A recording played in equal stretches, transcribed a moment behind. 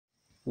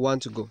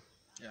want to go.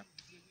 Yeah.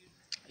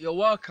 You're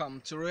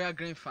welcome to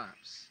Royalgreen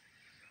Farms.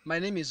 My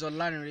name is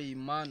Royalgreen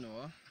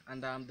Emmanuel,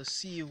 and I'm the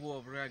CEO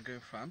of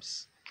Royalgreen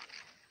Farms.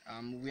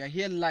 We are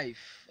here live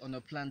on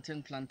a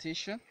plantain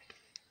plantation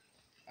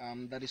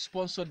that is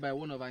sponsored by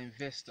one of our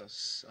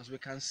investors. As we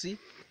can see,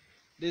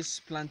 this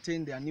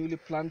plantain, they are newly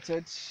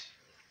planted.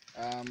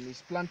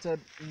 It's planted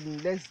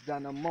in less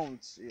than a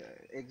month,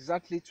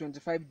 exactly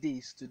 25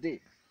 days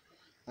today.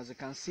 As you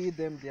can see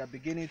them, they are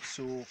beginning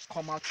to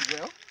come out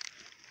well,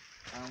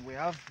 and we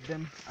have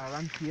them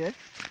around here.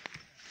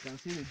 You can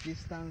see the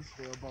distance,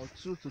 they're about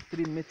 2 to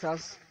 3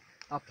 meters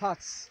apart,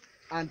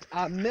 and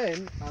our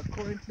men are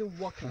currently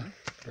working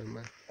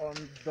on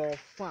the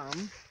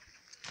farm.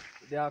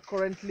 They are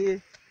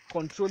currently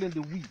controlling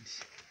the weed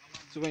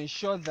to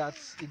ensure that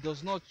it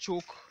does not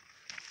choke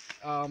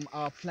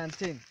our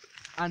plantain.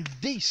 And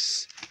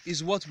this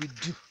is what we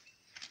do.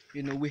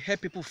 You know, we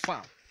help people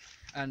farm,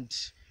 and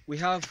we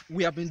have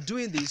been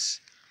doing this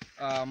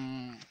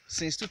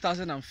since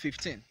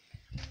 2015,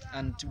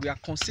 and we are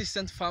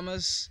consistent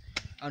farmers,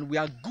 and we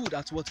are good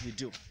at what we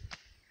do.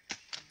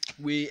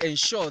 We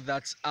ensure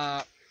that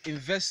our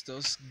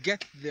investors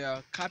get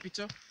their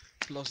capital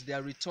plus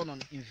their return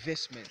on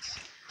investment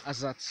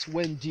as at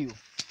when due.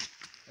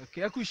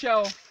 Okay,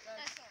 Ekushao.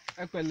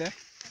 Ekwele.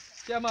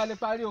 Ṣé máa lè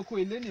parí oko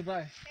ilé ní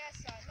báyìí?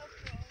 Yes sir, no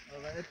problem.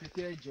 All right, ẹ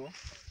prepare ẹjọ́.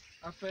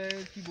 A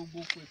fẹ́ kí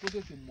gbogbo oko kó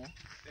tètè mọ́.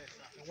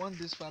 We want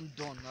this farm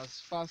done as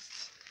fast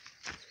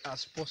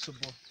as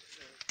possible.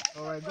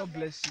 All right, God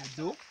bless you.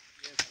 Do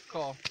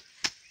call.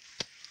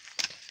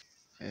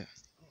 Yeah.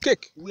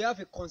 Cake. We have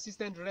a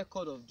consistent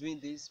record of doing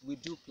this. We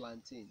do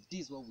plantain.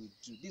 This is what we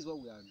do. This is what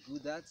we are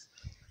good at.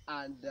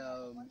 And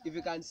if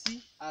you can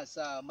see, as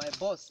my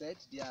boss said,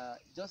 they are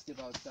just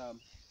about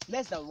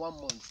less than 1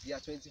 month. They are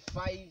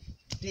 25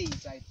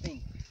 days, I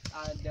think.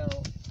 And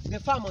the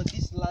farm on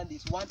this land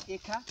is 1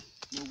 acre.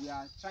 You know, we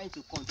are trying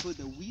to control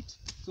the weed.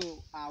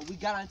 So we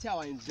guarantee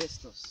our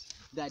investors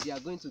that they are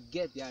going to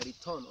get their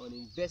return on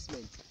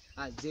investment.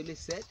 As Zele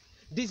said,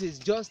 this is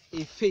just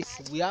a phase.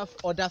 We have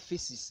other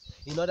phases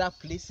in other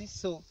places.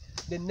 So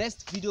the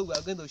next video we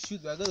are going to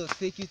shoot, we are going to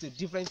take you to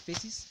different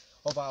phases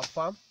of our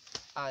farm.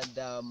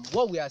 And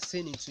what we are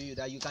saying to you,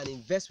 that you can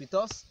invest with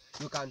us,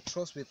 you can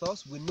trust with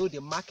us. We know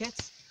the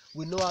markets,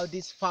 we know how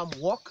this farm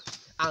work,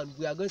 and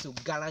we are going to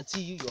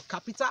guarantee you your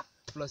capital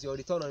plus your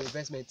return on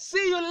investment.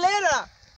 See you later.